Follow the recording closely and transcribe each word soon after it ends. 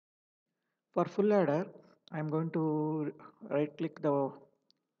For full adder, I'm going to right click the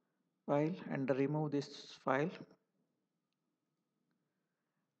file and remove this file.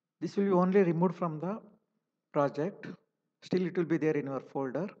 This will be only removed from the project. Still it will be there in your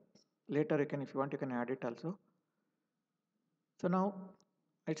folder. Later you can, if you want, you can add it also. So now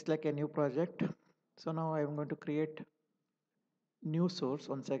it's like a new project. So now I'm going to create new source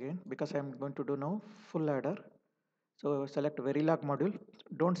once again because I'm going to do now full adder. So select Verilog module.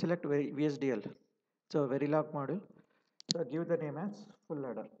 Don't select VSDL. So Verilog module. So give the name as full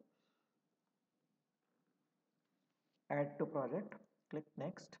adder. Add to project. Click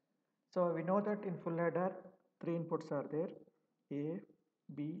next. So we know that in full adder three inputs are there: A,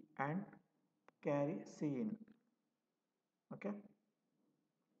 B, and carry C in. Okay.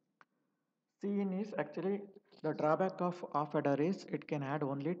 C in is actually the drawback of off adder is it can add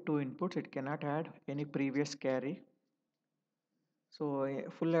only two inputs. It cannot add any previous carry. So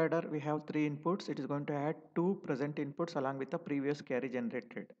full adder we have three inputs. It is going to add two present inputs along with the previous carry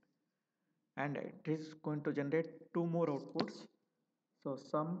generated, and it is going to generate two more outputs. So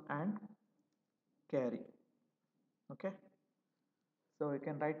sum and carry. Okay. So you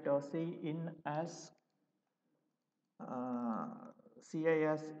can write C in as CI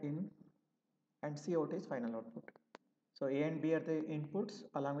as in and C out is final output. So A and B are the inputs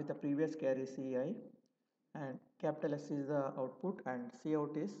along with the previous carry CI, and capital S is the output, and C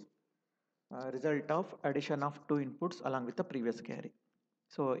out is result of addition of two inputs along with the previous carry.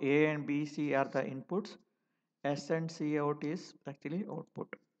 So A and B, C are the inputs, S and C out is actually output.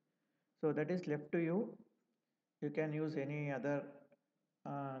 So that is left to you. You can use any other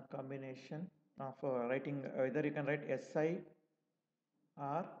combination of writing, either you can write SI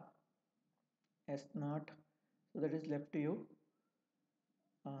or S naught. So that is left to you.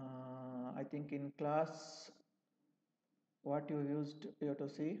 I think in class what you used you have to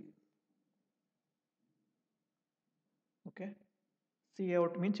see. Okay. C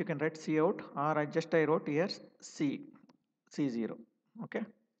out means you can write C out, or I wrote here C0. Okay.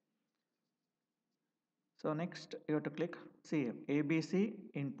 So next you have to click C. ABC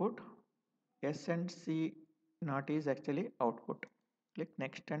input, S and C naught is actually output. Click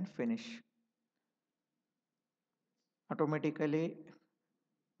next and finish. Automatically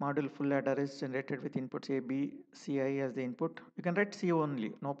module full adder is generated with inputs A, B, Ci as the input. You can write C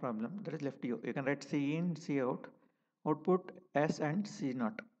only, no problem. That is left to you. You can write C in, C out, output S and C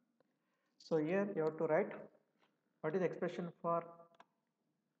naught. So here you have to write what is the expression for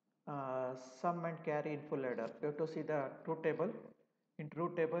sum and carry in full adder. You have to see the truth table. In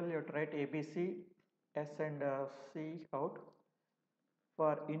truth table, you have to write ABC, S and C out.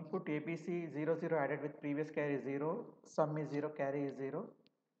 For input ABC 0 0 added with previous carry 0, sum is 0, carry is 0.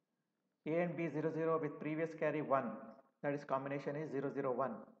 A and B 0 0 with previous carry 1, that is combination is 0 0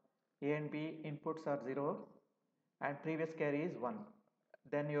 1. A and B inputs are 0 and previous carry is 1.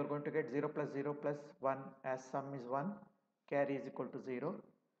 Then you are going to get 0 plus 1 as sum is 1, carry is equal to 0.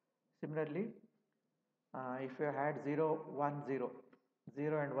 Similarly, if you had 0 1 0,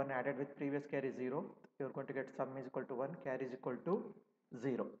 0 and 1 added with previous carry 0, you are going to get sum is equal to 1, carry is equal to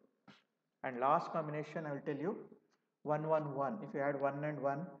 0. And last combination I will tell you 1 1 1. If you add 1 and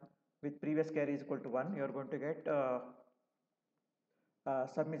 1 with previous carry is equal to 1, you are going to get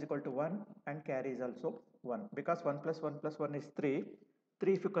sum is equal to 1 and carry is also 1, because 1 plus 1 plus 1 is 3.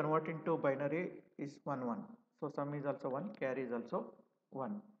 3 if you convert into binary is 1 1. So sum is also 1, carry is also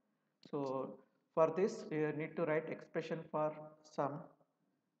 1. So for this you need to write expression for sum.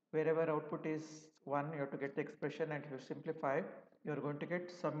 Wherever output is 1, you have to get the expression, and if you simplify, you are going to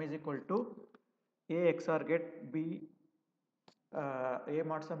get sum is equal to A XOR get B, A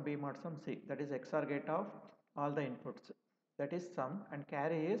mod sum B mod sum C. That is XOR gate of all the inputs. That is sum, and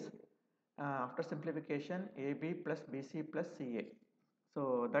carry is after simplification AB plus BC plus CA.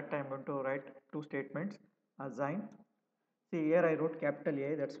 So that I am going to write two statements. Assign. See here I wrote capital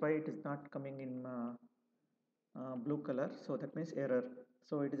A. That's why it is not coming in blue color. So that means error.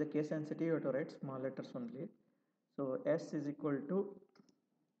 So it is a case sensitive. You have to write small letters only. So S is equal to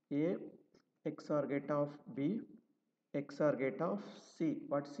A XOR gate of B XOR gate of C.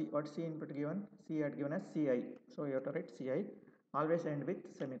 What C input given? C had given as Ci. So you have to write Ci. Always end with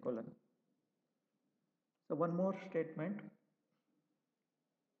semicolon. So one more statement.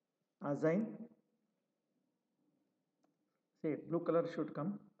 Assign. Say blue color should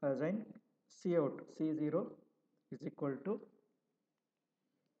come. Assign C out C0 is equal to.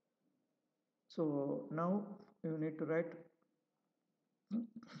 So now you need to write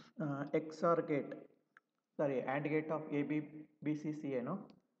XOR gate. Sorry, AND gate of AB BC CA. No.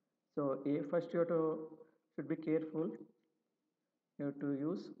 So A first you have to should be careful. You have to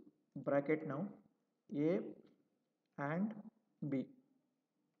use bracket now A and B.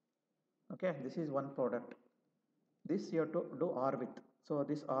 Okay, this is one product. This you have to do OR with. So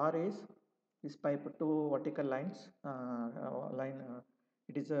this OR is this pipe two vertical lines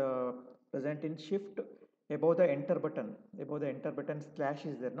it is present in shift above the enter button. Above the enter button slash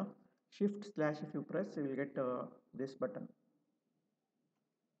is there, no? Shift slash if you press you will get this button.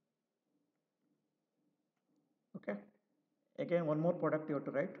 Okay, again one more product you have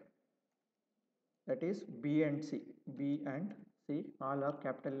to write, that is B and C. B and C all are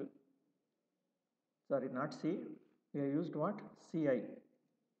capital, sorry not C, we have used what, CI.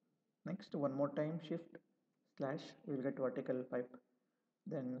 Next one more time shift slash we will get vertical pipe,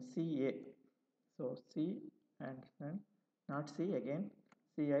 then CA. So C and then not C, again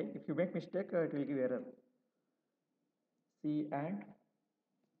CI. If you make mistake it will give error. C and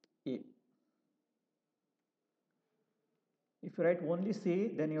A. If you write only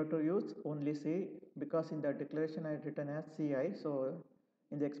C, then you have to use only C, because in the declaration I written as CI. So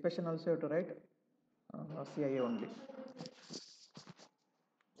in the expression also you have to write CIA only.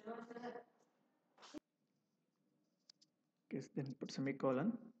 Okay, then put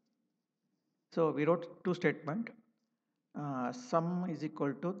semicolon. So we wrote two statement. Sum is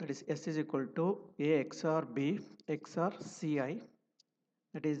equal to, that is S is equal to A XOR B XOR CI.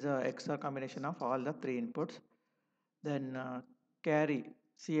 That is XOR combination of all the three inputs. Then carry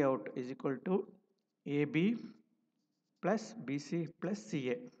C out is equal to AB plus BC plus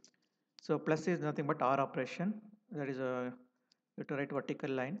CA. So plus is nothing but OR operation. That is a, you have to write vertical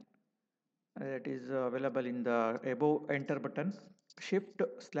line. That is available in the above enter button. Shift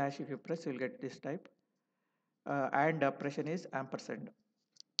slash if you press you will get this type. And operation is ampersand.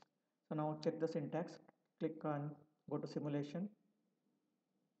 So now check the syntax. Click on go to simulation.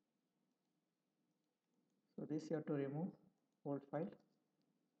 So this you have to remove old file.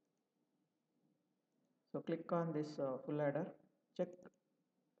 So click on this full adder. Check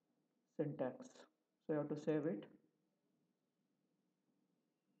syntax. So you have to save it.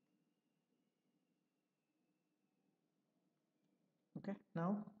 Okay,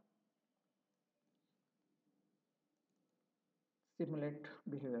 now simulate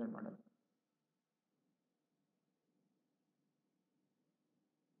behavioral model.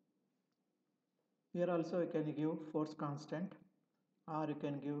 Here also you can give force constant, or you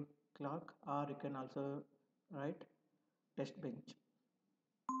can give clock, or you can also write test bench.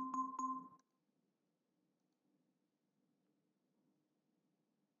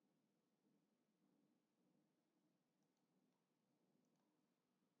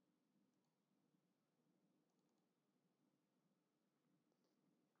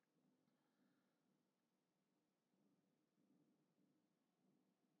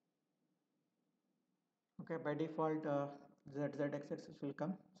 Okay, by default Z axis will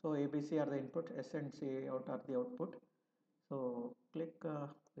come. So ABC are the input, S and C out are the output. So click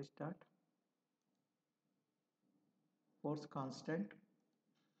restart. Force constant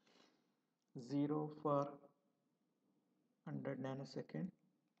 0 for 100 nanosecond.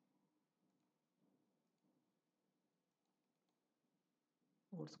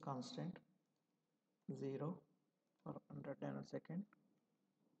 Force constant 0 for 100 nanosecond.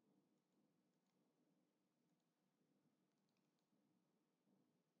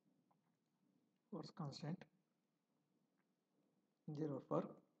 Force constant 0 for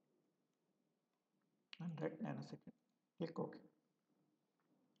 100 nanosecond. Click OK.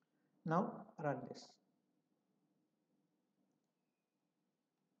 Now run this.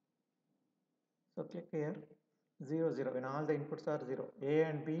 So click here 0 0 when all the inputs are 0. A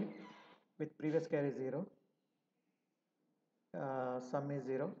and B with previous carry 0. Sum is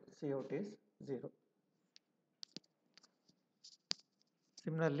 0. C out is 0.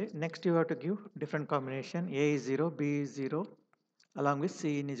 Similarly, next you have to give different combination. A is 0, B is 0, along with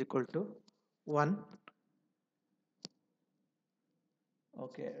C in is equal to 1.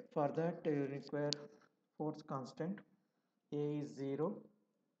 Okay, for that you require force constant. A is 0,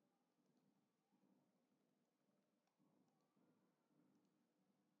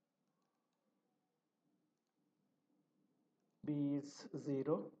 B is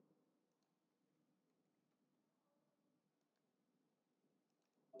 0,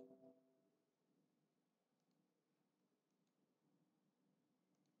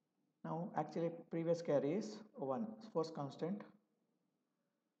 now actually previous carry is 1, force constant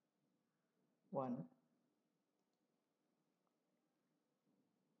 1.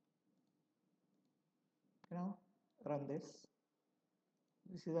 Now run this.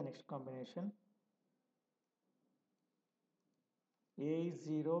 This is the next combination. A is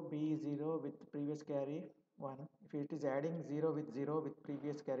 0, B is 0 with previous carry 1. If it is adding 0 with 0 with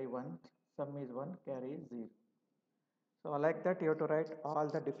previous carry 1, sum is 1, carry is 0. So like that you have to write all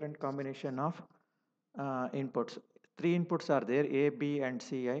the different combination of inputs. 3 inputs are there, A, B and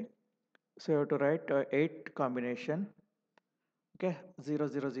Ci. So you have to write 8 combination. Okay, 0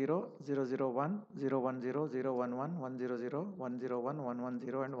 0 0 0 0 1 0 1 0 0 1 1 1 0 0 1 0 1 1 1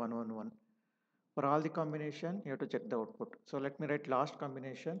 0 and 1 1 1. For all the combination you have to check the output. So let me write last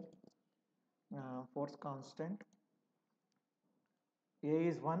combination. Force constant, A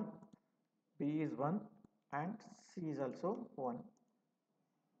is 1, B is 1 and C is also 1.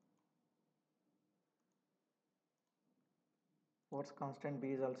 Force constant B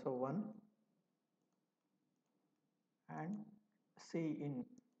is also 1 and C in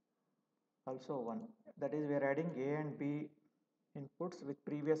also 1. That is, we are adding A and B inputs with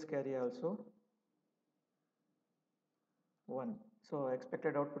previous carry also 1. So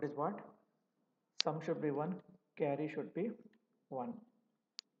expected output is what? Sum should be 1, carry should be 1.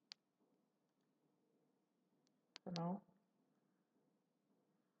 So now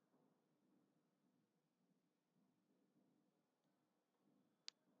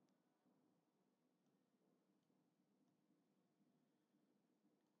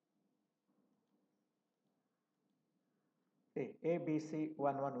A B C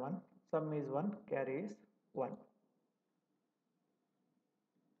 1 1 1, sum is 1, carry is 1.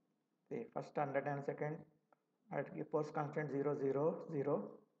 See, first 100 and second at force constant 0 0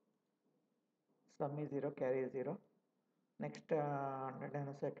 0, sum is 0, carry is 0. Next 100 and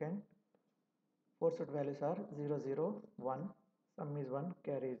second forced values are 0 0 1, sum is 1,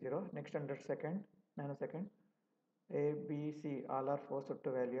 carry is 0. Next 100 second nanosecond A B C all are forced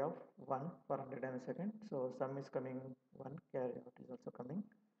to value of 1 for 100 and second, so sum is coming 1, carry out is also coming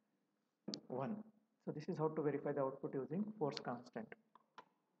 1. So this is how to verify the output using force constant.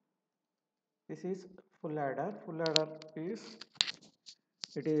 This is full adder. Full adder is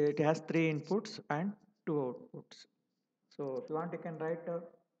it has 3 inputs and 2 outputs. So if you want you can write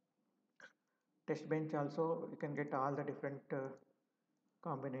test bench also. You can get all the different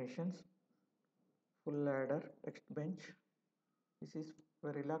combinations. Full adder, text bench. This is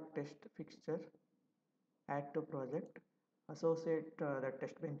Verilog test fixture. Add to project. Associate the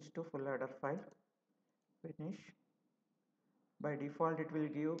test bench to full adder file. Finish. By default it will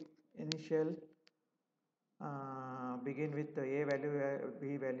give initial begin with the A value,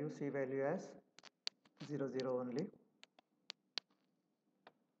 B value, C value as 0 0 only.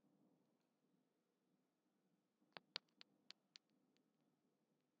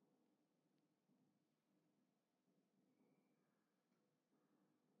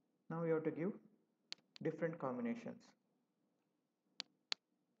 Now you have to give different combinations.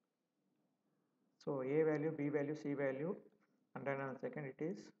 So A value, B value, C value, 100 nanosecond it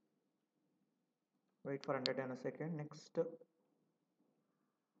is. Wait for 100 nanosecond. Next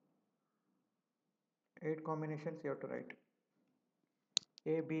 8 combinations you have to write.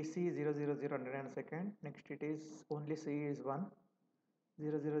 A, B, C 0 0 0 100 nanosecond. Next it is only C is 1.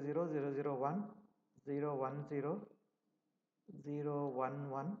 0 0 0 0 0 1 0 1 0 0 1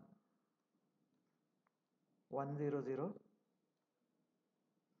 1 1 0 0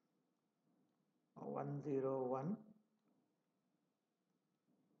 1 0 1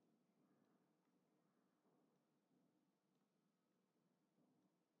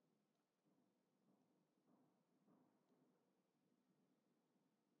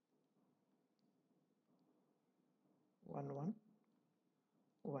 1 1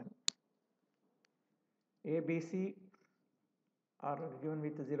 1. A, B, C are given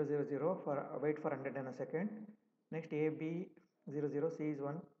with 0 0 0 for wait for 100 nanosecond. Next A, B 0 0, C is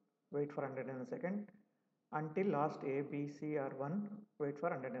 1, wait for 100 nanosecond until last A, B, C are 1, wait for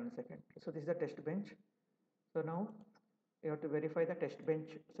 100 nanosecond. So this is the test bench. So now you have to verify the test bench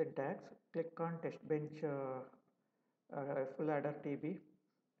syntax. Click on test bench full adder TB.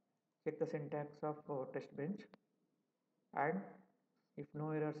 Check the syntax of test bench, and if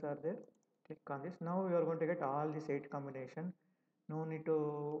no errors are there, click on this. Now you are going to get all these 8 combination. No need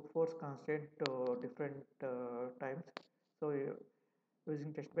to force constant different times. So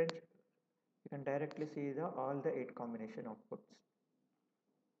using test bench you can directly see the all the 8 combination outputs.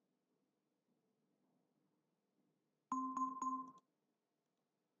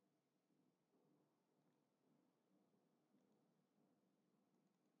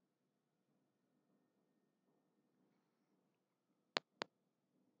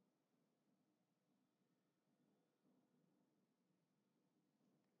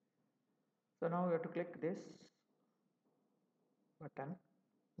 So now you have to click this button,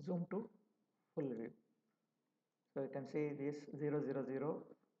 zoom to full view. So you can see this 0 0 0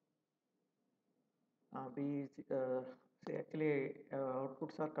 B is, see actually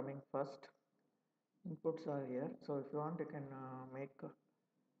outputs are coming first, inputs are here. So if you want, you can make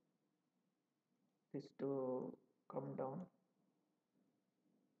this to come down.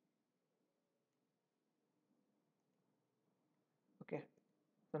 Okay.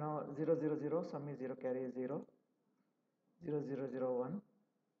 So now 0 0 0 sum is 0 carry is 0, 0 0 0 1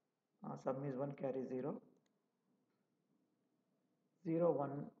 sum is 1 carry 0, 0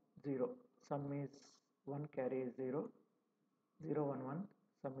 1 0 sum is 1 carry is 0, 0 1 1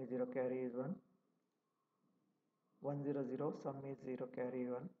 sum is 0 carry is 1, 1 0 0 sum is 0 carry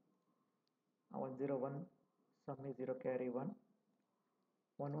 1, 1 0 1 sum is 0 carry 1,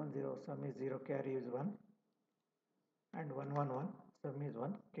 1 1 0 sum is 0 carry is 1, and 1 1 1 sum is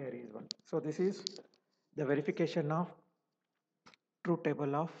 1 carry is 1. So this is the verification of truth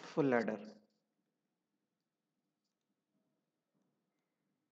table of full ladder.